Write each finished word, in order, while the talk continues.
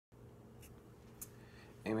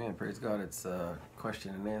Amen. Praise God. It's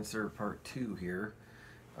question and answer part 2 here.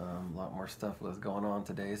 A lot more stuff was going on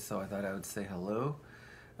today, so I thought I would say hello.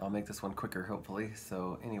 I'll make this one quicker, hopefully.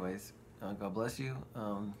 So, anyways, God bless you.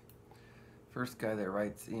 First guy that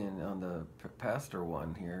writes in on the pastor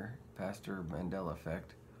one here, Pastor Mandela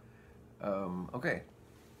effect. Okay.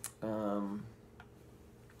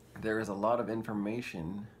 There is a lot of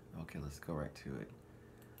information. Okay, let's go right to it.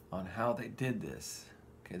 On how they did this.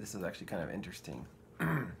 Okay, this is actually kind of interesting.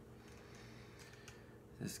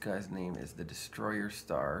 This guy's name is the Destroyer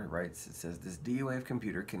Star. Writes, it says, this D-Wave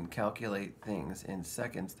computer can calculate things in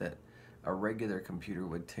seconds that a regular computer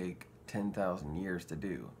would take 10,000 years to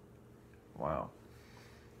do. Wow.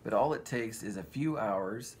 But all it takes is a few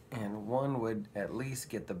hours, and one would at least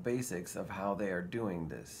get the basics of how they are doing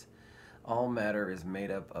this. All matter is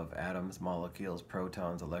made up of atoms, molecules,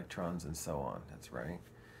 protons, electrons, and so on. That's right.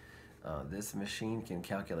 This machine can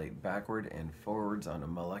calculate backward and forwards on a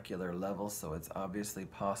molecular level, so it's obviously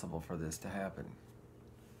possible for this to happen.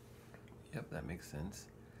 Yep, that makes sense.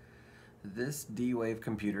 This D-Wave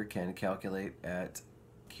computer can calculate at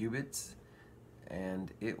qubits,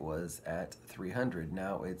 and it was at 300.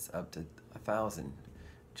 Now it's up to 1,000.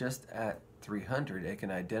 Just at 300, it can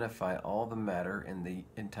identify all the matter in the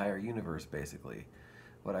entire universe, basically.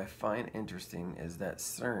 What I find interesting is that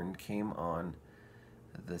CERN came on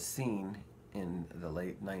the scene in the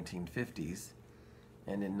late 1950s,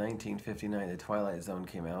 and in 1959 the Twilight Zone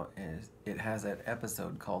came out, and it has that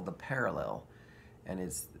episode called The Parallel, and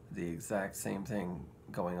it's the exact same thing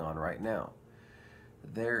going on right now.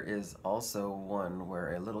 There is also one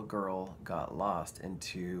where a little girl got lost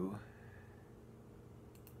into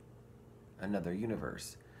another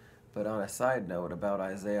universe. But on a side note about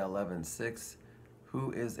Isaiah 11:6,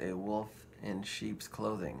 who is a wolf in sheep's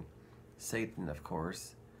clothing? Satan, of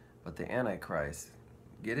course, but the Antichrist.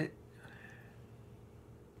 Get it?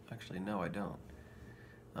 Actually, no, I don't.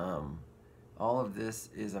 All of this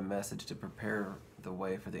is a message to prepare the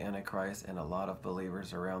way for the Antichrist, and a lot of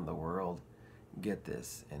believers around the world get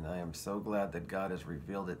this, and I am so glad that God has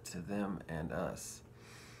revealed it to them and us.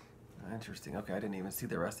 Interesting. Okay, I didn't even see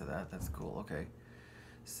the rest of that. That's cool. Okay.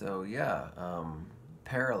 So, yeah,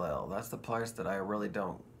 parallel. That's the place that I really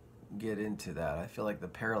don't get into that. I feel like the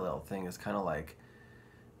parallel thing is kind of like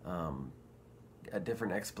a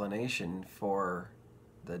different explanation for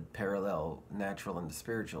the parallel natural and the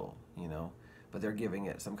spiritual, you know, but they're giving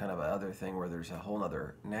it some kind of other thing where there's a whole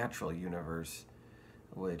other natural universe,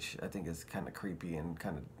 which I think is kind of creepy and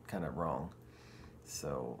kind of wrong.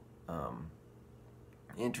 So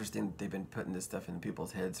interesting that they've been putting this stuff in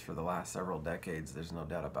people's heads for the last several decades. There's no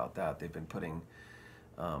doubt about that. They've been putting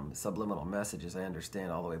subliminal messages, I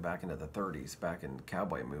understand, all the way back into the 30s, back in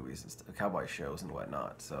cowboy movies and cowboy shows and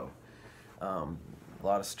whatnot. So a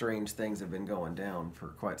lot of strange things have been going down for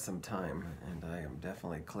quite some time, and I am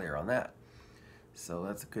definitely clear on that. So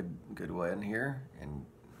that's a good one here, and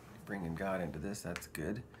bringing God into this, that's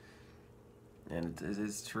good. And it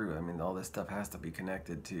is true. I mean, all this stuff has to be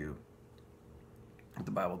connected to what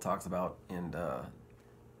the Bible talks about, and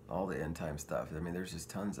all the end time stuff. I mean, there's just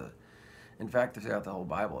tons of. In fact, throughout the whole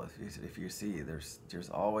Bible, if you see, there's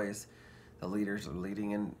always the leaders are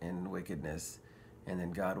leading in wickedness, and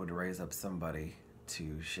then God would raise up somebody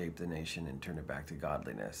to shape the nation and turn it back to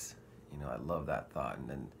godliness. You know, I love that thought. And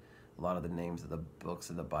then a lot of the names of the books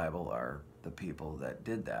in the Bible are the people that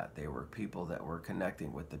did that. They were people that were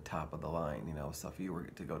connecting with the top of the line. You know, so if you were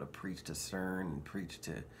to go to preach to CERN and preach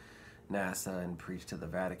to NASA and preach to the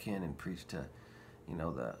Vatican and preach to, you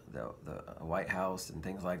know, the White House and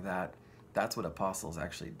things like that, that's what apostles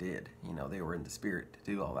actually did. You know, they were in the spirit to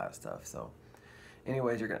do all that stuff. So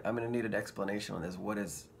anyways, I'm gonna need an explanation on this. What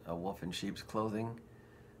is a wolf in sheep's clothing?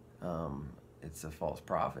 It's a false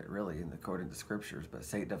prophet, really, according to scriptures. But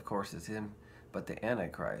Satan, of course, is him. But the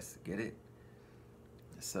Antichrist, get it?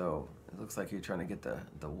 So it looks like you're trying to get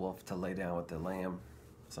the wolf to lay down with the lamb,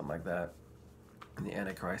 something like that. And the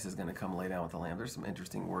Antichrist is going to come lay down with the lamb. There's some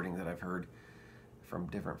interesting wording that I've heard from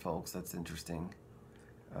different folks. That's interesting.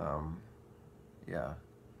 Yeah,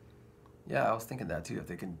 I was thinking that too. If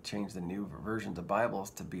they can change the new versions of Bibles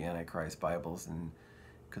to be Antichrist Bibles, and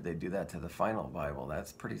could they do that to the final Bible?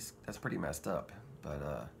 That's pretty messed up.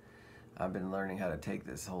 But I've been learning how to take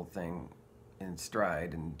this whole thing in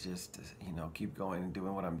stride and just, you know, keep going and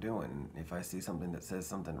doing what I'm doing. If I see something that says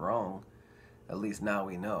something wrong, at least now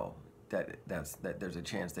we know that there's a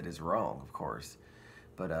chance that it's wrong, of course.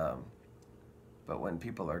 But when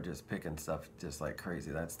people are just picking stuff just like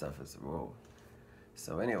crazy, that stuff is whoa.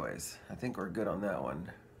 So anyways, I think we're good on that one.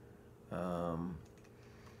 All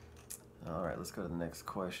right, let's go to the next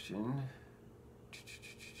question.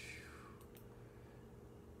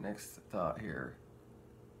 next thought here.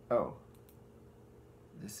 Oh,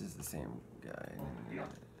 this is the same guy. Yeah.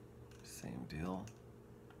 Same deal.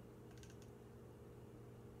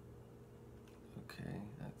 Okay,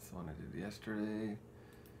 that's the one I did yesterday.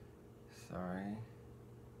 Sorry.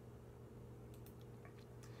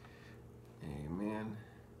 Amen.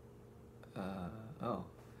 Oh,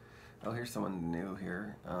 here's someone new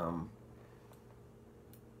here.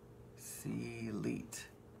 C. Leet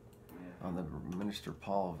on the Minister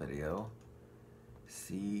Paul video.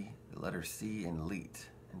 C, the letter C in Leet.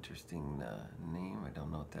 Interesting name. I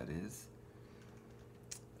don't know what that is.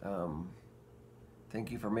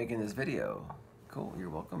 Thank you for making this video. Cool, you're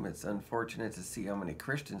welcome. It's unfortunate to see how many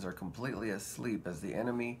Christians are completely asleep as the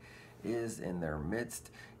enemy is in their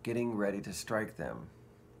midst, getting ready to strike them.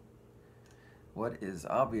 What is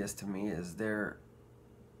obvious to me is there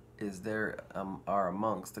are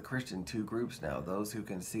amongst the Christian two groups now, those who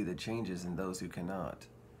can see the changes and those who cannot.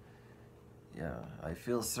 Yeah, I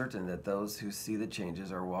feel certain that those who see the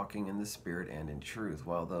changes are walking in the Spirit and in truth,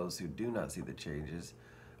 while those who do not see the changes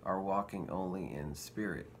are walking only in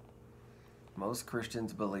spirit. Most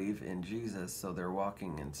Christians believe in Jesus, so they're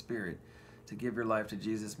walking in spirit. To give your life to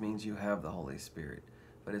Jesus means you have the Holy Spirit,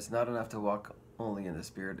 but it's not enough to walk only in the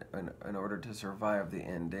Spirit in order to survive the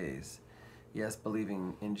end days. Yes,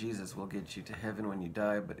 believing in Jesus will get you to heaven when you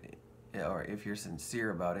die, or if you're sincere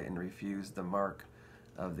about it and refuse the mark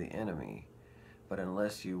of the enemy. But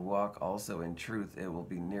unless you walk also in truth, it will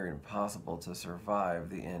be near impossible to survive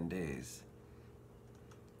the end days.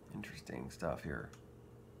 Interesting stuff here.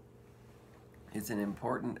 It's an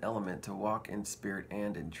important element to walk in spirit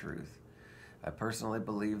and in truth. I personally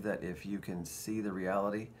believe that if you can see the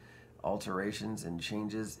reality, alterations and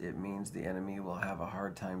changes, it means the enemy will have a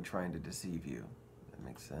hard time trying to deceive you. That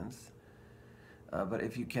makes sense. But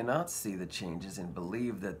if you cannot see the changes and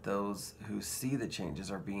believe that those who see the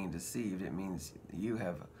changes are being deceived, it means you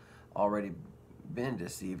have already been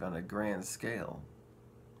deceived on a grand scale.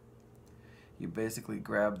 You basically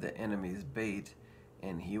grab the enemy's bait,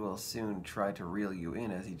 and he will soon try to reel you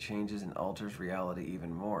in as he changes and alters reality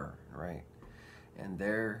even more, right? And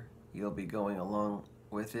there you'll be going along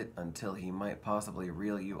with it until he might possibly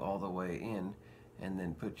reel you all the way in and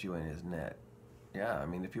then put you in his net. Yeah, I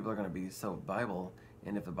mean, if people are going to be so Bible,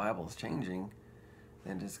 and if the Bible's changing,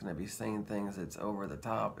 then it's going to be saying things that's over the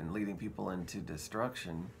top and leading people into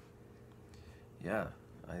destruction. Yeah,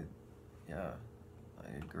 I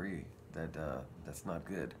agree that that's not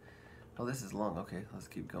good. Oh, this is long. Okay, let's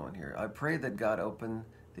keep going here. I pray that God open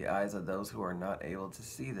the eyes of those who are not able to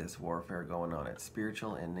see this warfare going on. It's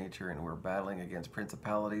spiritual in nature, and we're battling against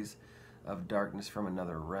principalities of darkness from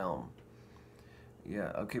another realm.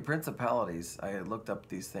 Yeah, okay, principalities. I looked up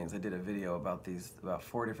these things. I did a video about these, about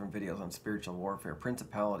 4 different videos on spiritual warfare.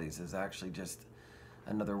 Principalities is actually just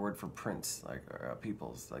another word for prince, like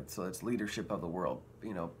peoples. Like, so it's leadership of the world,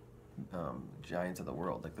 you know, giants of the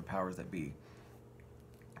world, like the powers that be.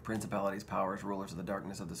 Principalities, powers, rulers of the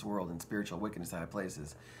darkness of this world, and spiritual wickedness in high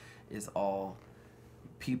places is all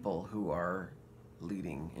people who are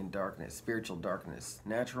leading in darkness, spiritual darkness,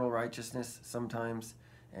 natural righteousness sometimes,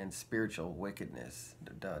 and spiritual wickedness,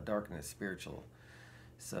 darkness, spiritual.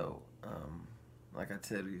 So, like I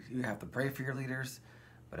said, you have to pray for your leaders,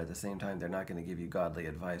 but at the same time, they're not going to give you godly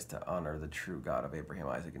advice to honor the true God of Abraham,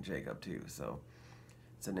 Isaac, and Jacob too. So,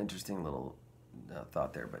 it's an interesting little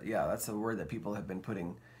thought there. But yeah, that's a word that people have been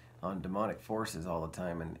putting on demonic forces all the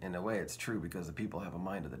time, and in a way, it's true because the people have a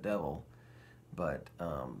mind of the devil. But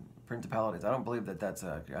principalities, I don't believe that that's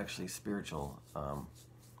actually spiritual.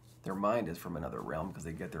 Their mind is from another realm because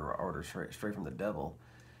they get their orders straight from the devil.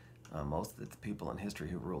 Most of the people in history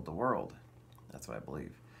who ruled the world. That's what I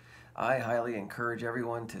believe. I highly encourage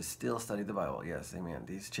everyone to still study the Bible. Yes, amen.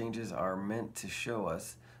 These changes are meant to show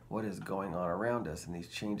us what is going on around us, and these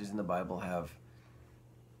changes in the Bible have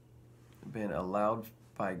been allowed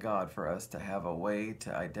by God for us to have a way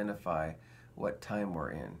to identify what time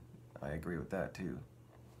we're in. I agree with that too.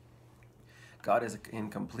 God is in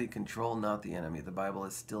complete control, not the enemy. The Bible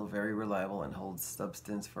is still very reliable and holds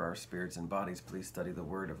substance for our spirits and bodies. Please study the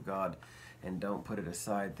Word of God and don't put it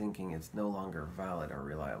aside thinking it's no longer valid or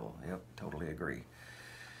reliable. Yep, totally agree.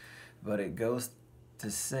 But it goes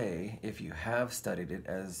to say, if you have studied it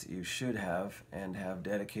as you should have and have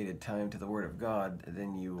dedicated time to the Word of God,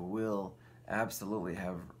 then you will absolutely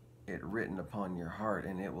have it written upon your heart,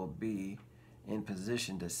 and it will be in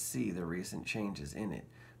position to see the recent changes in it.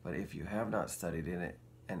 But if you have not studied in it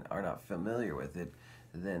and are not familiar with it,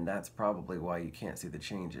 then that's probably why you can't see the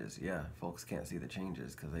changes. Yeah, folks can't see the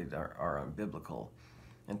changes because they are unbiblical.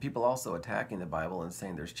 And people also attacking the Bible and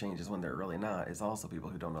saying there's changes when they're really not is also people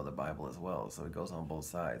who don't know the Bible as well. So it goes on both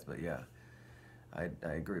sides. But yeah, I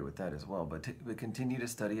agree with that as well. But continue to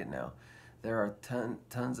study it now. There are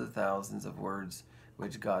tons of thousands of words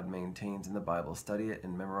which God maintains in the Bible. Study it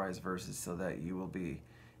and memorize verses so that you will be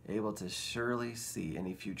able to surely see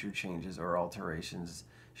any future changes or alterations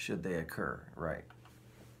should they occur. Right.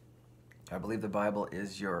 I believe the Bible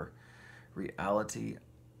is your reality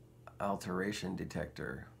alteration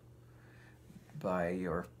detector. By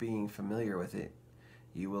your being familiar with it,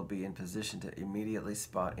 you will be in position to immediately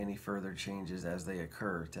spot any further changes as they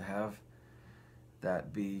occur. To have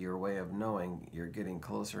that be your way of knowing you're getting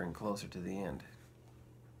closer and closer to the end.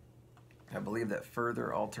 I believe that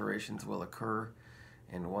further alterations will occur,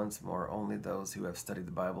 and once more, only those who have studied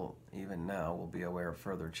the Bible even now will be aware of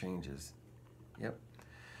further changes. Yep.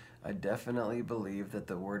 I definitely believe that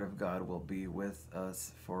the Word of God will be with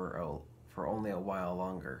us for only a while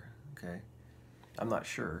longer. Okay. I'm not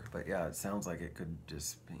sure, but yeah, it sounds like it could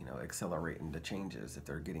just, accelerate into changes if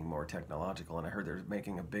they're getting more technological. And I heard they're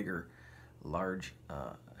making a bigger, large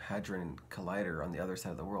hadron collider on the other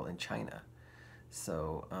side of the world in China.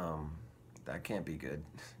 So that can't be good.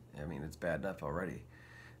 I mean, it's bad enough already.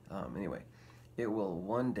 Anyway, it will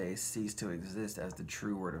one day cease to exist as the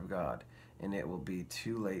true Word of God, and it will be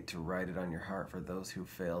too late to write it on your heart for those who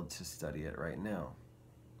failed to study it right now.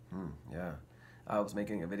 Yeah. I was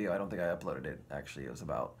making a video, I don't think I uploaded it, actually. It was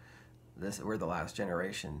about this, we're the last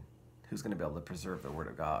generation who's going to be able to preserve the Word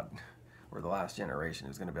of God. We're the last generation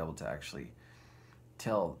who's going to be able to actually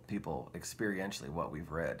tell people experientially what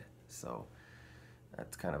we've read. So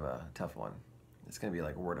that's kind of a tough one. It's going to be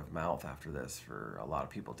like word of mouth after this for a lot of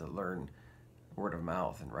people to learn word of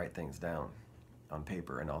mouth and write things down on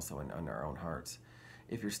paper and also in our own hearts.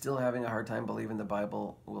 If you're still having a hard time believing the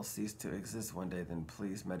Bible will cease to exist one day, then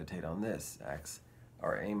please meditate on this.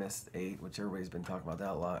 Amos 8, which everybody's been talking about that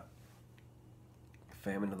a lot.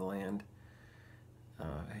 Famine of the land.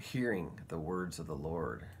 Hearing the words of the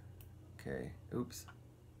Lord. Okay. Oops.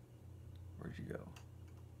 Where'd you go?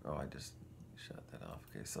 Oh, I just shut that off.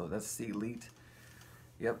 Okay, so that's Selete.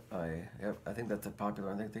 Yep, I think that's a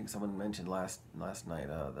popular one. I think someone mentioned last night.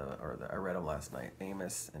 I read them last night.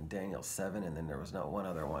 Amos and Daniel 7, and then there was one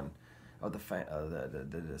other one. Oh,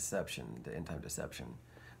 the deception, the end time deception.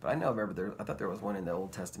 But I thought there was one in the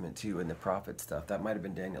Old Testament too, in the prophet stuff. That might have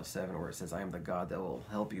been Daniel 7, where it says, "I am the God that will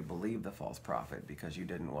help you believe the false prophet because you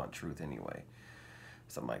didn't want truth anyway,"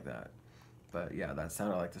 something like that. But yeah, that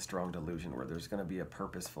sounded like the strong delusion where there's going to be a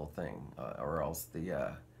purposeful thing, or else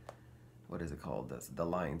the what is it called? The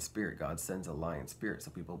lying spirit. God sends a lying spirit,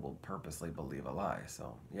 so people will purposely believe a lie.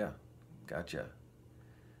 So yeah, gotcha.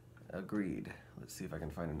 Agreed. Let's see if I can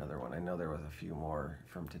find another one. I know there was a few more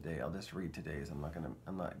from today. I'll just read today's. I'm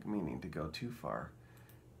not meaning to go too far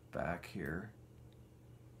back here.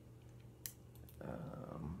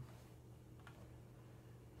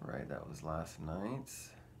 Right, that was last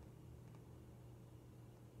night's.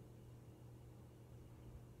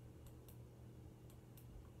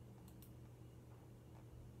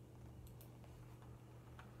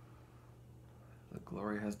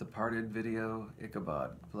 Glory has departed video.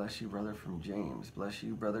 Ichabod. Bless you, brother, from James. Bless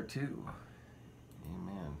you, brother, too.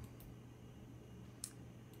 Amen.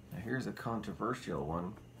 Now here's a controversial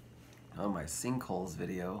one on my sinkholes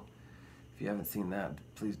video. If you haven't seen that,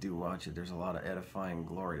 please do watch it. There's a lot of edifying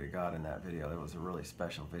glory to God in that video. It was a really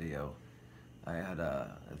special video. I had I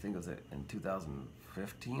think it was in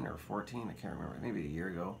 2015 or 14, I can't remember, maybe a year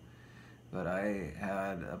ago. But I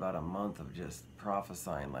had about a month of just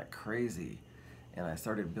prophesying like crazy. And I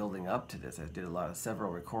started building up to this. I did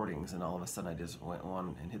several recordings, and all of a sudden I just went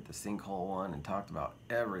on and hit the sinkhole one and talked about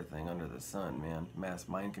everything under the sun, man. Mass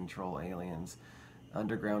mind control, aliens,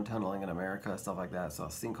 underground tunneling in America, stuff like that. So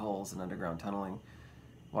sinkholes and underground tunneling.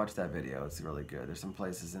 Watch that video. It's really good. There's some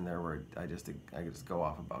places in there where I just go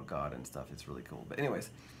off about God and stuff. It's really cool. But anyways,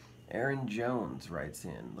 Aaron Jones writes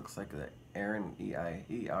in. Looks like the Aaron,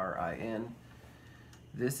 E-I-E-R-I-N.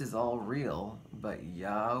 This is all real, but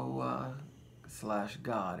Yahweh/God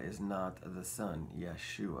is not the Son,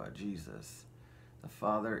 Yeshua, Jesus. The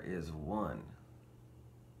Father is one.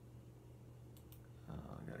 I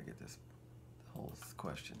gotta get this whole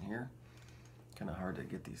question here. Kind of hard to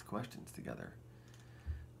get these questions together.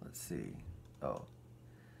 Let's see. Oh,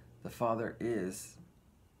 the Father is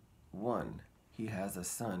one. He has a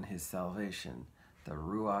Son, His salvation. The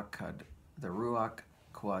Ruach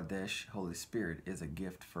Kodesh, Holy Spirit, is a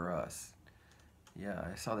gift for us. Yeah,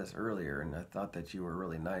 I saw this earlier, and I thought that you were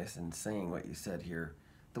really nice in saying what you said here.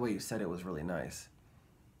 The way you said it was really nice.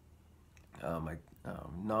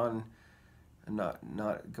 I'm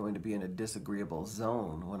not going to be in a disagreeable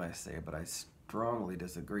zone when I say it, but I strongly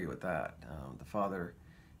disagree with that. The Father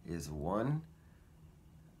is one.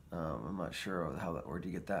 I'm not sure where'd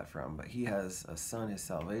you get that from, but He has a Son, His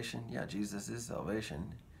salvation. Yeah, Jesus is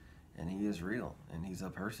salvation, and He is real, and He's a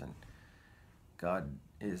person. God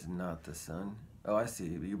is not the Son. Oh, I see.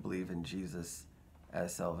 You believe in Jesus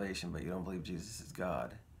as salvation, but you don't believe Jesus is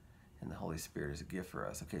God, and the Holy Spirit is a gift for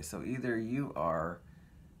us. Okay, so either you are,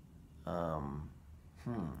 I'm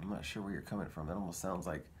not sure where you're coming from. That almost sounds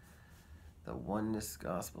like the oneness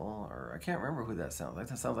gospel, or I can't remember who that sounds like.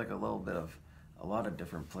 That sounds like a little bit of a lot of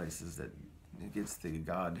different places that it gets the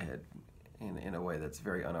Godhead in a way that's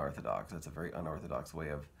very unorthodox. That's a very unorthodox way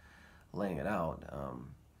of laying it out.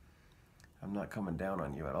 I'm not coming down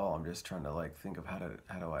on you at all. I'm just trying to think of how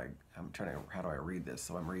do I read this?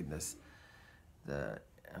 So I'm reading this.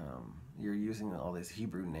 You're using all these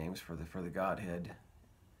Hebrew names for the Godhead.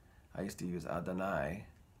 I used to use Adonai,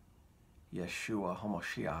 Yeshua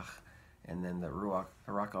HaMashiach, and then the Ruach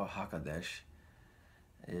HaKodesh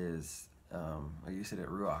is you said it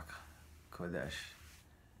Ruach Kodesh.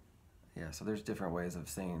 Yeah, so there's different ways of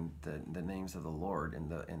saying the names of the Lord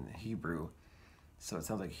in Hebrew. So it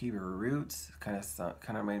sounds like Hebrew roots. Kind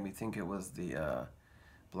of made me think it was the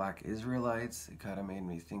Black Israelites. It kind of made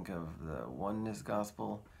me think of the oneness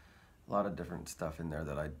gospel. A lot of different stuff in there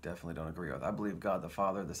that I definitely don't agree with. I believe God the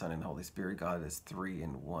Father, the Son, and the Holy Spirit. God is 3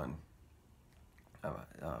 in 1. I'm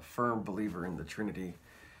a firm believer in the Trinity,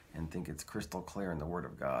 and think it's crystal clear in the Word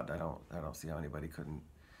of God. I don't see how anybody couldn't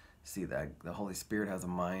see that. The Holy Spirit has a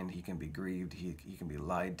mind. He can be grieved. He can be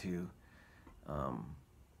lied to.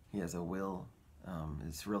 He has a will.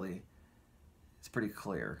 It's pretty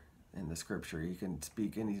clear in the Scripture. You can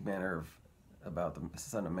speak any manner about the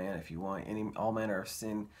Son of Man if you want. All manner of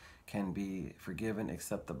sin can be forgiven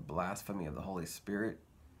except the blasphemy of the Holy Spirit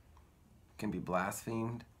can be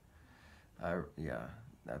blasphemed.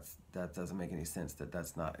 That doesn't make any sense.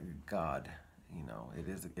 That's not God.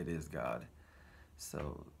 It is God.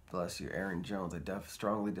 So bless you, Aaron Jones. I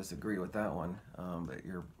strongly disagree with that one. But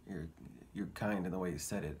you're kind in the way you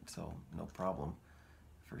said it, so no problem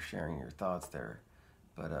for sharing your thoughts there.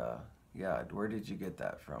 But yeah, where did you get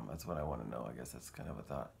that from? That's what I want to know. I guess that's kind of a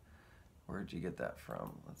thought. Where did you get that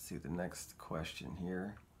from? Let's see the next question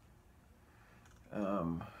here.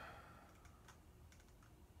 Oh,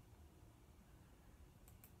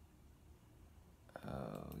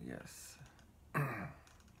 yes.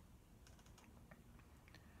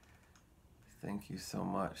 Thank you so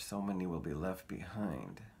much. So many will be left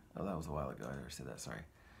behind. Oh, that was a while ago. I never said that. Sorry.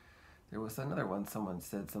 There was another one. Someone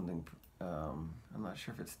said something. I'm not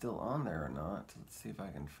sure if it's still on there or not. Let's see if I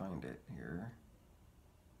can find it here.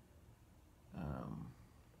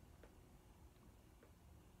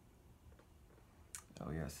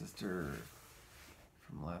 Oh, yeah. Sister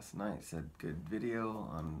from last night said, good video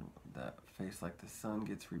on that face like the sun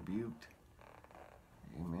gets rebuked.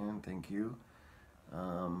 Amen. Thank you.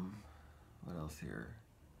 What else here?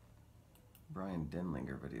 Brian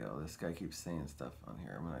Denlinger video. This guy keeps saying stuff on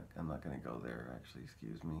here. I'm not gonna go there, actually.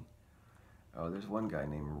 Excuse me. Oh, there's one guy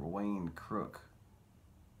named Wayne Crook.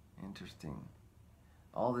 Interesting.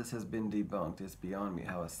 All this has been debunked. It's beyond me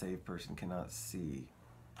how a saved person cannot see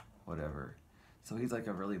whatever. So he's like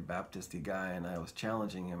a really Baptist-y guy, and I was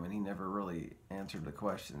challenging him, and he never really answered the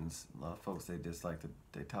questions. A lot of folks, they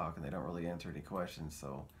talk, and they don't really answer any questions,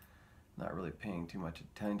 so not really paying too much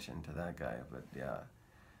attention to that guy. But yeah,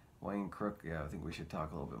 Wayne Crook, yeah, I think we should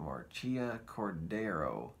talk a little bit more. Chia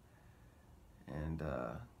Cordero, and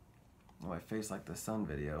my face like the sun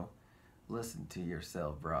video. Listen to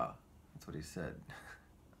yourself, brah. That's what he said.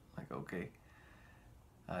 Like, okay.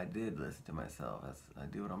 I did listen to myself. I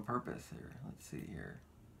do it on purpose here. Let's see here.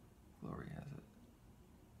 Glory has it.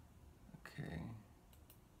 Okay.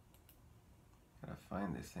 Gotta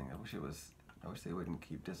find this thing. I wish they wouldn't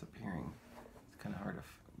keep disappearing. It's kind of hard to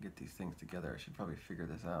get these things together. I should probably figure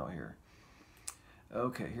this out here.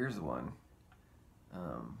 Okay, here's one.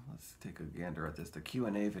 Let's take a gander at this. The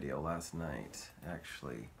Q&A video last night,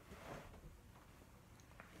 actually.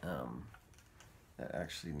 That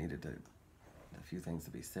actually needed a few things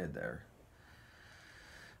to be said there.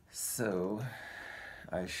 So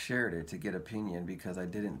I shared it to get opinion because I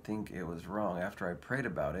didn't think it was wrong after I prayed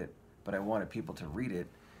about it, but I wanted people to read it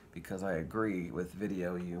because I agree with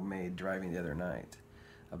video you made driving the other night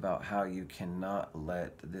about how you cannot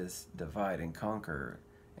let this divide and conquer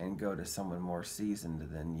and go to someone more seasoned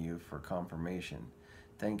than you for confirmation.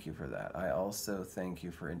 Thank you for that. I also thank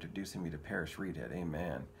you for introducing me to Parrish Reedhead.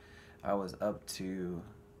 Amen. I was up to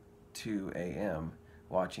 2 a.m.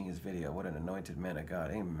 watching his video. What an anointed man of God.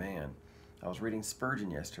 Amen. I was reading Spurgeon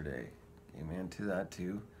yesterday. Amen to that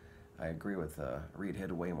too. I agree with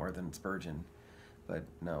Reedhead way more than Spurgeon. But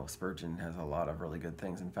no, Spurgeon has a lot of really good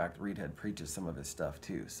things. In fact, Reedhead preaches some of his stuff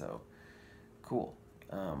too. So, cool.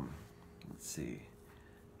 Let's see.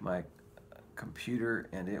 My computer,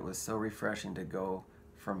 and it was so refreshing to go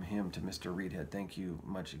from him to Mr. Reedhead. Thank you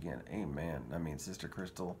much again. Amen. I mean, Sister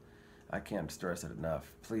Crystal, I can't stress it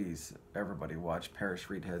enough. Please, everybody watch Parish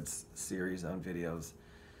Reedhead's series on videos.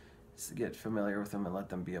 Get familiar with them and let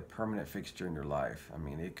them be a permanent fixture in your life. I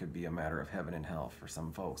mean, it could be a matter of heaven and hell for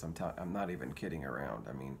some folks. I'm not even kidding around.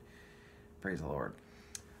 I mean, praise the Lord.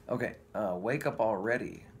 Okay, wake up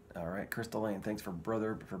already. All right, Crystal Lane, thanks for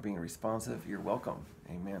being responsive. You're welcome.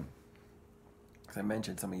 Amen. As I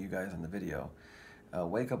mentioned some of you guys in the video,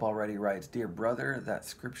 Wake Up Already writes, Dear brother, that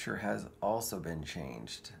scripture has also been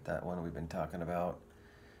changed. That one we've been talking about,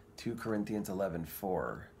 2 Corinthians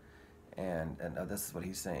 11:4. And this is what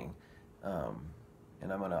he's saying.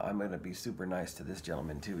 And I'm gonna be super nice to this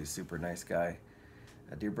gentleman too. He's a super nice guy.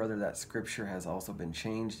 Dear brother, that scripture has also been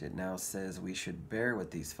changed. It now says we should bear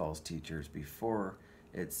with these false teachers. Before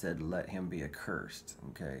it said, let him be accursed.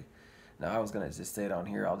 Okay. Now I was gonna just say it on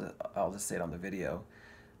here. I'll just say it on the video.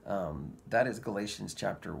 That is Galatians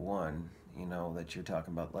chapter 1. You know, that you're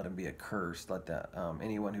talking about, let him be accursed. Let that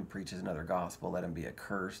anyone who preaches another gospel, let him be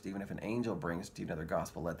accursed. Even if an angel brings to you another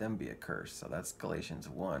gospel, let them be accursed. So that's Galatians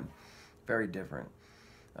 1. Very different.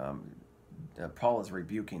 Paul is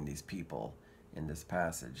rebuking these people in this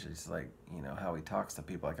passage. It's like, you know, how he talks to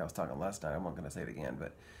people, like I was talking last night. I'm not going to say it again,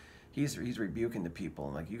 but he's rebuking the people.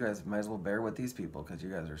 And like, you guys might as well bear with these people because you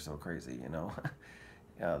guys are so crazy, you know.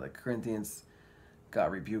 The Corinthians got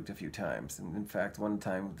rebuked a few times. And in fact, one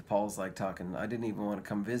time Paul's like talking, I didn't even want to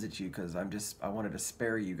come visit you because I wanted to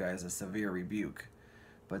spare you guys a severe rebuke.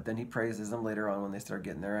 But then he praises them later on when they start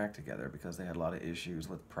getting their act together, because they had a lot of issues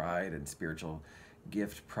with pride and spiritual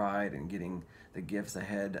gift pride and getting the gifts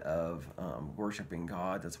ahead of worshiping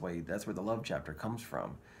God. That's where the love chapter comes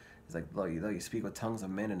from. It's like, though you speak with tongues of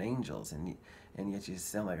men and angels, and yet you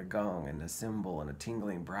sound like a gong and a cymbal and a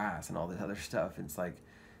tingling brass and all this other stuff. It's like,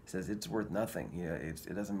 it says it's worth nothing. You know,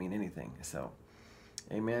 it doesn't mean anything. So,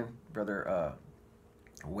 amen, brother.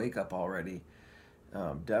 Wake up already.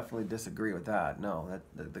 Definitely disagree with that. No,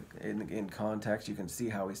 in context, you can see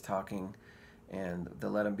how he's talking, and the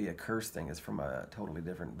 "let him be accursed" thing is from a totally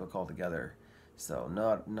different book altogether. So,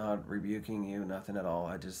 not rebuking you, nothing at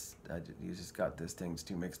all. You just got this things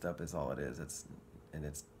too mixed up. Is all it is. It's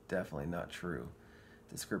definitely not true.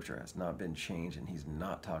 The scripture has not been changed, and he's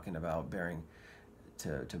not talking about bearing.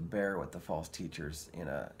 To bear with the false teachers in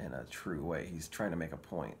a true way. He's trying to make a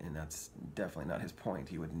point, and that's definitely not his point.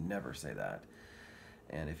 He would never say that.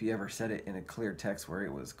 And if he ever said it in a clear text where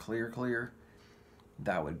it was clear,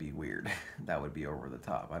 that would be weird. That would be over the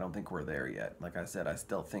top. I don't think we're there yet. Like I said, I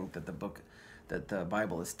still think that the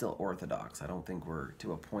Bible is still orthodox. I don't think we're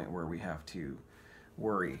to a point where we have to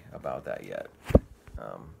worry about that yet.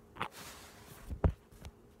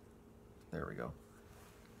 There we go.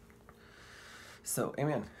 So,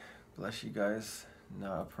 amen. Bless you guys.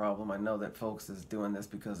 Not a problem. I know that folks is doing this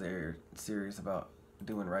because they're serious about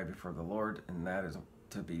doing right before the Lord, and that is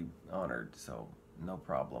to be honored. So, no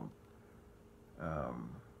problem.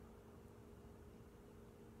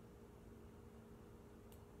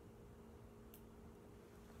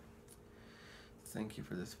 Thank you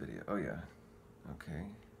for this video. Oh, yeah. Okay.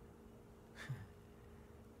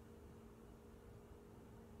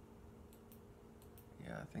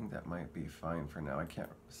 Yeah, I think that might be fine for now.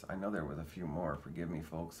 I know there was a few more. Forgive me,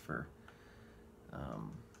 folks, for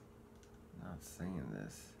not saying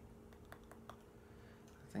this.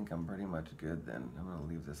 I think I'm pretty much good then. I'm going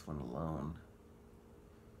to leave this one alone.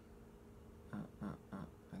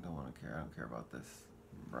 I don't want to care. I don't care about this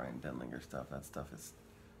Brian Denlinger stuff. That stuff is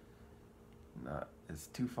it's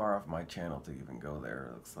too far off my channel to even go there,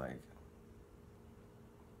 it looks like.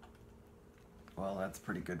 Well, that's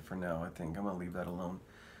pretty good for now, I think. I'm going to leave that alone.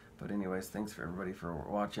 But anyways, thanks for everybody for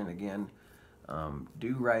watching again.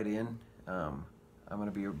 Do write in. I'm going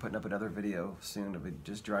to be putting up another video soon. I'll be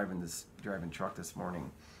just driving truck this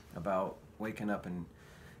morning about waking up and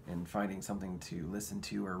finding something to listen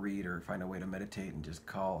to or read, or find a way to meditate and just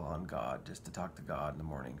call on God, just to talk to God in the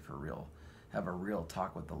morning for real. Have a real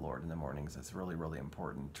talk with the Lord in the mornings. It's really, really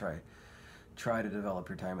important. Try to develop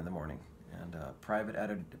your time in the morning. And private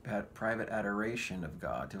adoration of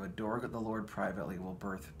God. To adore the Lord privately will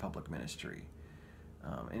birth public ministry.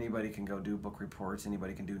 Anybody can go do book reports.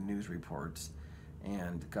 Anybody can do news reports.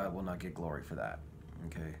 And God will not get glory for that.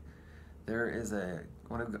 Okay. There is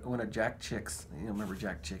one of Jack Chick's, you know, remember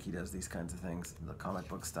Jack Chick, he does these kinds of things, the comic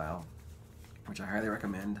book style, which I highly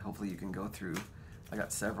recommend. Hopefully you can go through I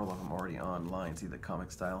got several of them already online. See the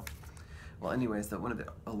comic style. Well, anyways,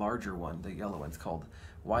 a larger one, the yellow one's called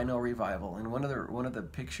 "Why No Revival," and one of the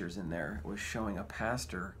pictures in there was showing a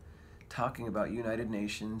pastor talking about United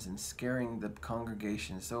Nations and scaring the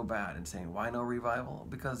congregation so bad and saying, "Why no revival?"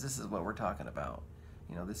 Because this is what we're talking about.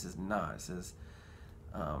 You know, this is not. It says,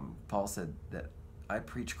 Paul said that I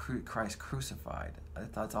preach Christ crucified.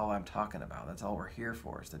 That's all I'm talking about. That's all we're here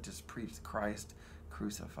for, is to just preach Christ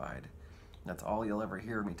crucified. That's all you'll ever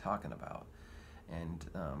hear me talking about. And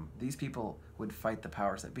these people would fight the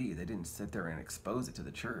powers that be. They didn't sit there and expose it to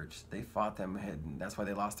the church. They fought them, and that's why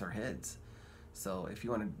they lost their heads. So if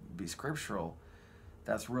you want to be scriptural,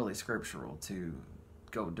 that's really scriptural, to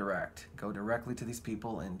go directly to these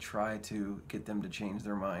people and try to get them to change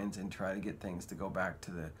their minds and try to get things to go back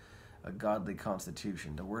to a godly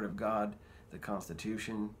constitution, the Word of God, the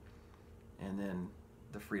Constitution, and then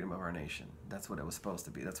the freedom of our nation. That's what it was supposed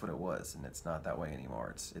to be. That's what it was, and it's not that way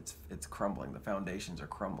anymore. It's crumbling. The foundations are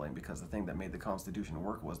crumbling because the thing that made the Constitution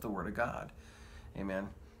work was the Word of God. Amen.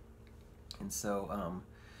 And so,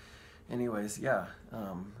 anyways, yeah,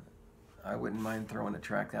 I wouldn't mind throwing a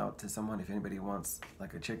track out to someone. If anybody wants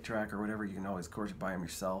like a chick track or whatever, you can always, of course, buy them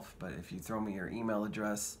yourself. But if you throw me your email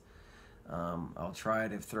address, I'll try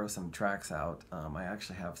to throw some tracks out. I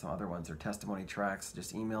actually have some other ones. They're testimony tracks.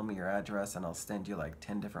 Just email me your address and I'll send you like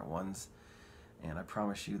 10 different ones. And I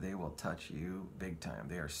promise you they will touch you big time.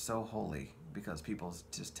 They are so holy because people's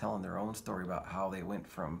just telling their own story about how they went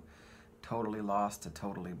from totally lost to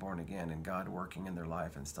totally born again and God working in their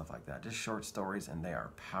life and stuff like that. Just short stories, and they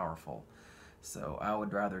are powerful. So I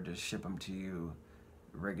would rather just ship them to you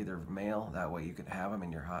regular mail. That way you can have them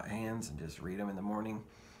in your hot hands and just read them in the morning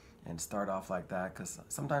and start off like that, because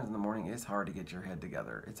sometimes in the morning it's hard to get your head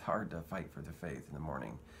together. It's hard to fight for the faith in the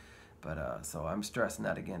morning. But so I'm stressing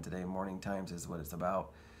that again today. Morning times is what it's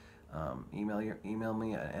about. Email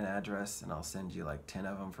me an address and I'll send you like 10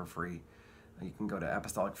 of them for free. You can go to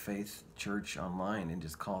Apostolic Faith Church online and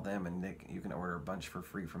just call them, and you can order a bunch for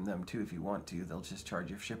free from them too if you want to. They'll just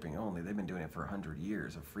charge you shipping only. They've been doing it for 100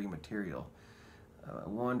 years of free material.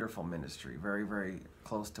 Wonderful ministry, very, very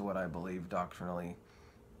close to what I believe doctrinally.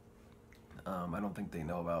 I don't think they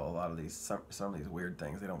know about a lot of these, some of these weird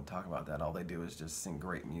things. They don't talk about that. All they do is just sing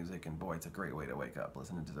great music, and boy, it's a great way to wake up,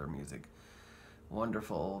 listening to their music.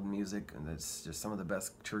 Wonderful old music, and it's just some of the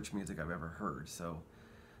best church music I've ever heard. So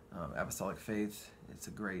Apostolic Faith, it's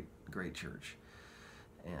a great, great church.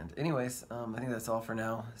 And anyways, I think that's all for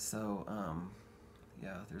now. So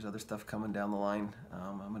yeah, there's other stuff coming down the line.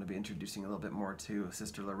 I'm going to be introducing a little bit more to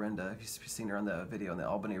Sister Lorinda. If you've seen her on the video in the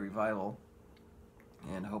Albany Revival,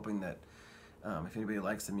 and hoping that if anybody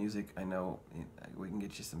likes the music, I know we can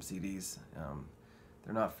get you some CDs.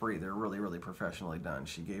 They're not free. They're really, really professionally done.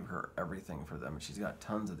 She gave her everything for them. She's got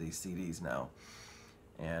tons of these CDs now.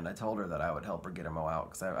 And I told her that I would help her get them all out,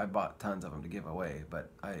 because I bought tons of them to give away,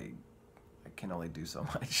 but I can only do so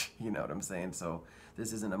much, you know what I'm saying? So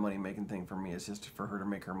this isn't a money-making thing for me. It's just for her to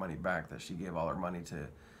make her money back, that she gave all her money to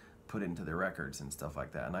put into the records and stuff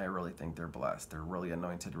like that. And I really think they're blessed. They're really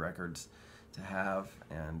anointed records to have,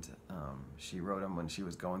 and she wrote them when she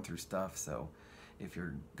was going through stuff. So if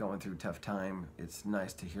you're going through a tough time, it's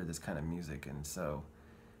nice to hear this kind of music. And so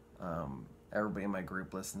everybody in my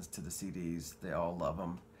group listens to the CDs. They all love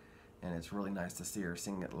them, and it's really nice to see her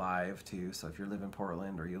sing it live too. So if you live in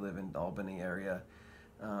Portland or you live in the Albany area,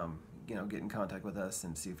 you know, get in contact with us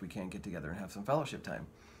and see if we can't get together and have some fellowship time.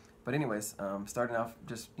 But anyways, starting off,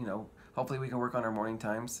 just, you know, hopefully we can work on our morning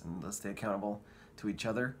times, and let's stay accountable to each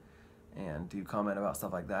other and do comment about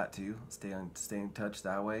stuff like that too. Stay in touch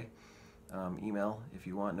that way. Email if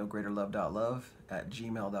you want,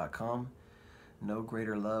 nogreaterlove.love@gmail.com.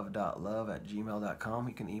 nogreaterlove.love@gmail.com.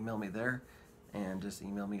 You can email me there, and just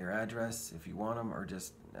email me your address if you want them, or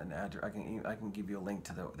just an address. I can give you a link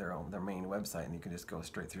to their main website, and you can just go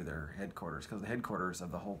straight through their headquarters, because the headquarters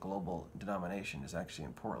of the whole global denomination is actually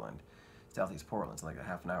in Portland, Southeast Portland. It's like a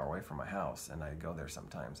half an hour away from my house, and I go there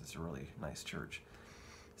sometimes. It's a really nice church.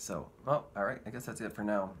 So, well, all right, I guess that's it for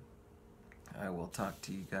now. I will talk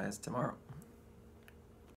to you guys tomorrow.